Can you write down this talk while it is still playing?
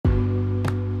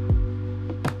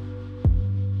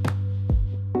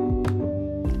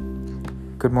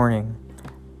Good morning.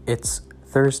 It's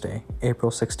Thursday,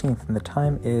 April 16th, and the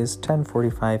time is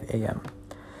 10:45 a.m.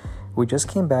 We just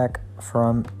came back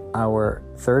from our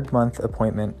third-month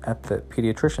appointment at the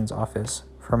pediatrician's office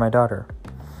for my daughter,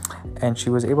 and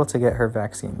she was able to get her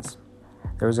vaccines.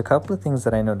 There was a couple of things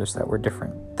that I noticed that were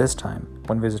different this time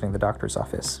when visiting the doctor's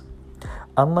office.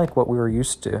 Unlike what we were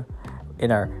used to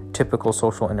in our typical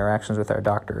social interactions with our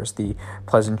doctors, the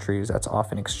pleasantries that's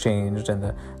often exchanged and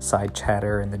the side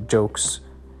chatter and the jokes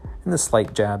and the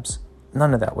slight jabs,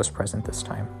 none of that was present this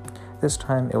time. This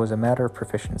time it was a matter of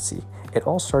proficiency. It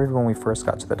all started when we first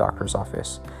got to the doctor's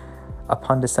office.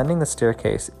 Upon descending the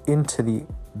staircase into the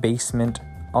basement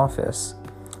office,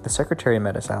 the secretary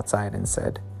met us outside and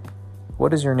said,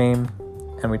 "What is your name?"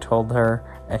 And we told her,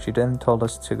 and she then told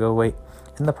us to go wait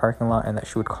in the parking lot and that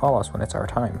she would call us when it's our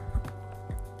time.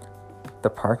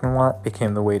 The parking lot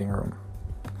became the waiting room.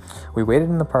 We waited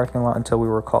in the parking lot until we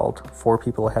were called, 4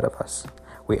 people ahead of us.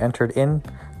 We entered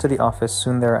into the office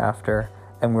soon thereafter,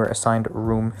 and we were assigned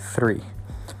room 3.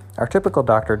 Our typical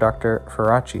doctor, Dr.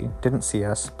 Faraci, didn't see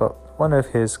us, but one of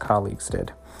his colleagues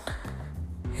did.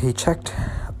 He checked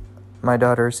my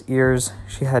daughter's ears.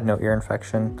 She had no ear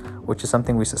infection, which is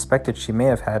something we suspected she may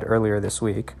have had earlier this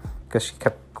week because she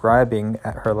kept grabbing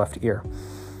at her left ear.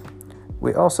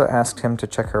 We also asked him to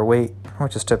check her weight,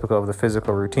 which is typical of the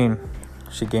physical routine.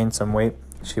 She gained some weight.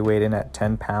 She weighed in at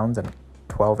 10 pounds and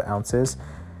 12 ounces.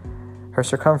 Her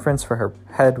circumference for her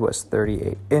head was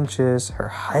 38 inches. Her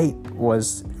height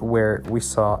was where we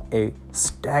saw a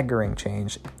staggering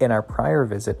change. In our prior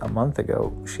visit a month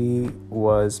ago, she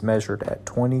was measured at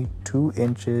 22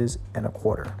 inches and a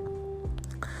quarter.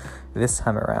 This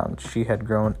time around, she had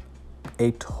grown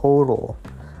a total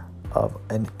of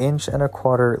 1 inch and a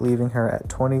quarter, leaving her at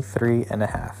 23 and a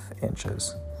half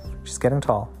inches. She's getting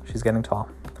tall.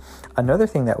 Another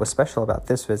thing that was special about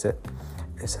this visit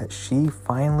is that she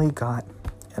finally got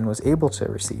and was able to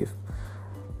receive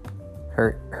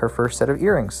her first set of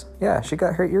earrings. Yeah, she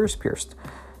got her ears pierced.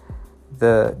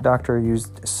 The doctor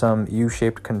used some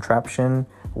U-shaped contraption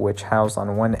which housed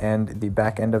on one end the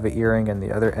back end of the earring and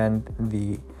the other end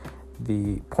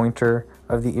the pointer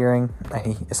of the earring, and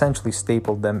he essentially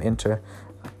stapled them into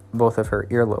both of her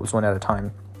earlobes one at a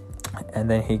time, and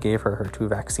then he gave her 2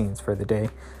 vaccines for the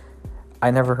day. I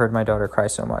never heard my daughter cry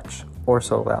so much or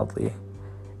so loudly.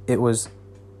 It was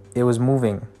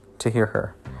moving to hear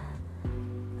her.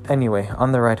 Anyway,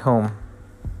 on the ride home,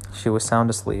 she was sound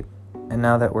asleep, and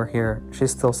now that we're here,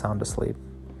 she's still sound asleep.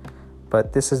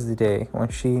 But this is the day when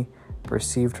she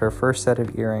received her first set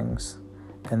of earrings,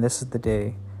 and this is the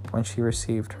day when she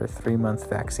received her 3-month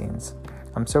vaccines.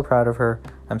 I'm so proud of her.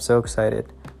 I'm so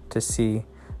excited to see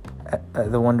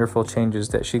the wonderful changes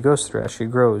that she goes through as she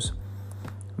grows.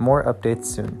 More updates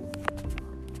soon.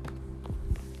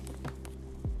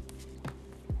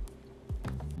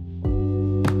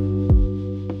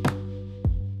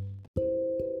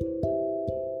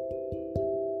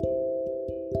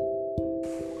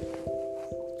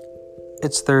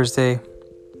 It's Thursday,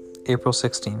 April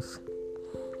 16th.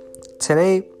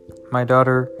 Today, my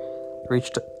daughter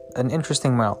reached an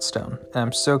interesting milestone, and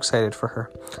I'm so excited for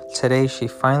her. Today, she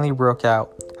finally broke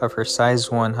out of her size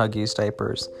 1 Huggies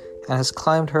diapers and has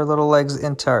climbed her little legs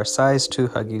into our size 2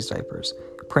 Huggies diapers,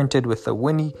 printed with the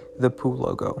Winnie the Pooh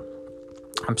logo.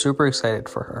 I'm super excited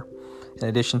for her. In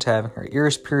addition to having her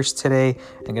ears pierced today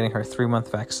and getting her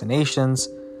 3-month vaccinations,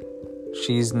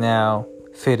 she's now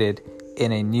fitted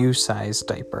in a new size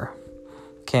diaper.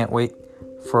 Can't wait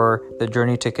for the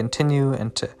journey to continue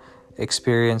and to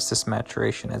experience this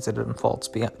maturation as it unfolds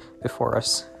before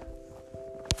us.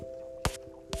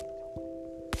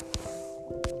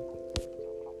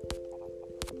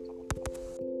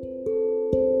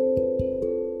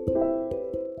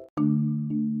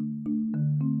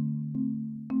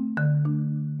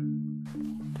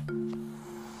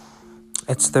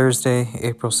 It's Thursday,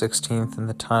 April 16th, and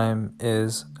the time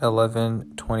is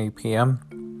 11:20 p.m.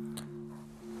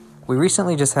 We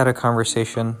recently just had a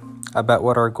conversation about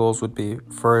what our goals would be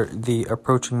for the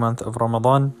approaching month of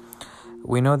Ramadan.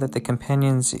 We know that the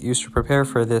companions used to prepare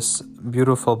for this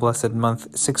beautiful, blessed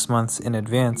month 6 months in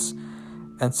advance.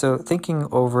 And so thinking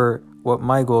over what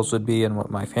my goals would be and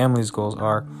what my family's goals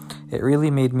are, it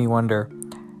really made me wonder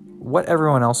what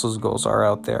everyone else's goals are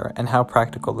out there and how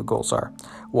practical the goals are.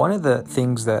 One of the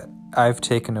things that I've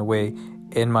taken away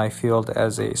in my field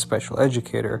as a special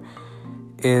educator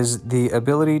is the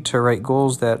ability to write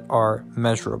goals that are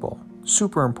measurable.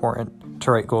 Super important to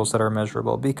write goals that are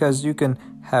measurable, because you can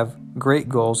have great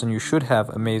goals and you should have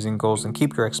amazing goals and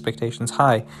keep your expectations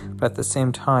high, but at the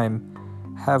same time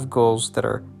have goals that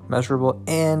are measurable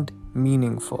and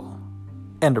meaningful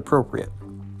and appropriate.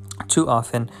 too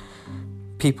often,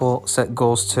 people set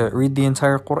goals to read the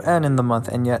entire Quran in the month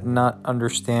and yet not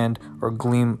understand or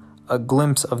glean a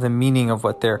glimpse of the meaning of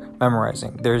what they're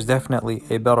memorizing. There's definitely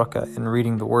a barakah in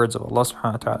reading the words of Allah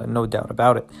subhanahu wa ta'ala, no doubt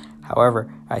about it.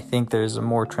 However, I think there's a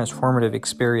more transformative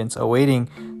experience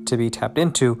awaiting to be tapped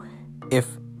into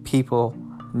if people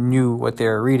knew what they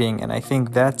were reading, and I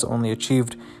think that's only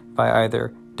achieved by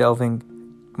either delving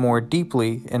more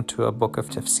deeply into a book of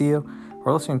tafsir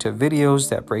or listening to videos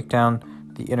that break down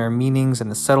the inner meanings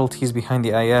and the subtleties behind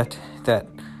the ayat that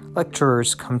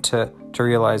lecturers come to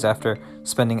realize after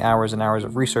spending hours and hours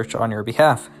of research on your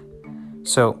behalf.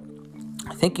 So,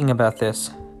 thinking about this,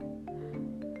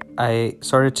 I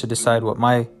started to decide what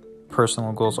my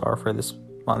personal goals are for this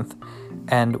month.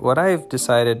 And what I've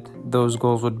decided those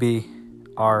goals would be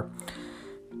are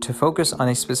to focus on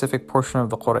a specific portion of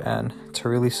the Quran, to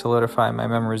really solidify my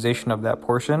memorization of that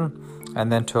portion,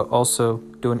 and then to also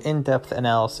do an in-depth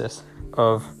analysis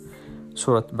of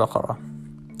Surah Al-Baqarah.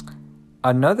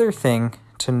 Another thing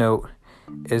to note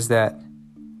is that,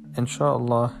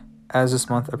 inshallah, as this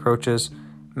month approaches,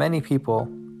 many people,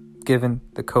 given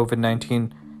the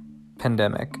COVID-19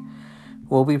 pandemic,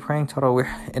 will be praying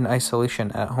Taraweeh in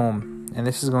isolation at home. And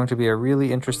this is going to be a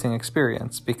really interesting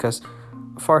experience because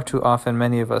far too often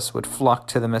many of us would flock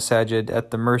to the masajid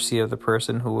at the mercy of the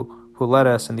person who led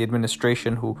us and the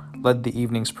administration who led the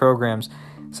evening's programs,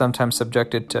 sometimes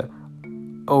subjected to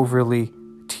overly,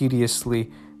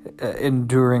 tediously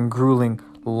enduring, grueling,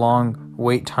 long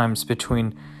wait times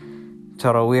between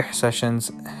Taraweeh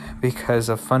sessions because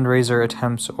of fundraiser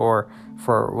attempts or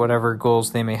for whatever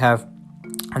goals they may have.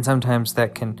 And sometimes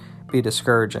that can be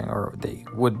discouraging, or they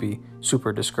would be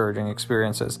super discouraging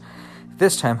experiences.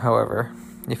 This time, however,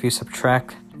 if you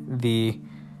subtract the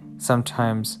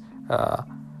sometimes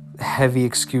heavy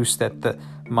excuse that the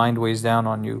mind weighs down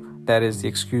on you, that is the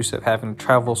excuse of having to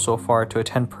travel so far to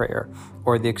attend prayer,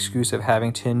 or the excuse of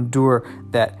having to endure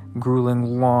that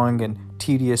grueling, long, and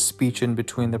tedious speech in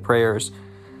between the prayers.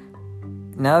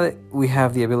 Now that we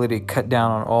have the ability to cut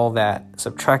down on all that,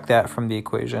 subtract that from the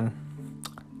equation,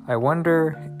 I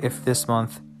wonder if this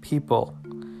month people,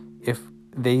 if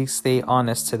they stay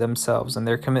honest to themselves and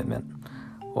their commitment,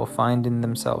 will find in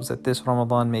themselves that this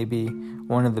Ramadan may be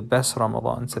one of the best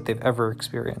Ramadans that they've ever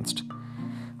experienced.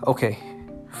 Okay,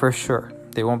 for sure,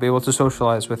 they won't be able to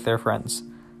socialize with their friends.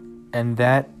 And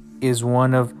that is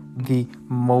one of the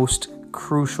most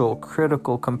crucial,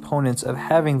 critical components of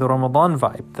having the Ramadan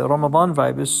vibe. The Ramadan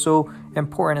vibe is so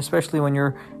important, especially when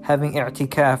you're having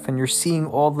i'tikaf and you're seeing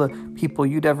all the people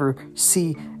you'd ever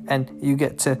see and you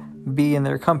get to be in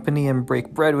their company and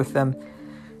break bread with them.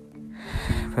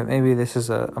 But maybe this is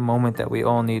a moment that we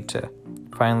all need to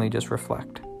finally just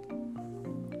reflect.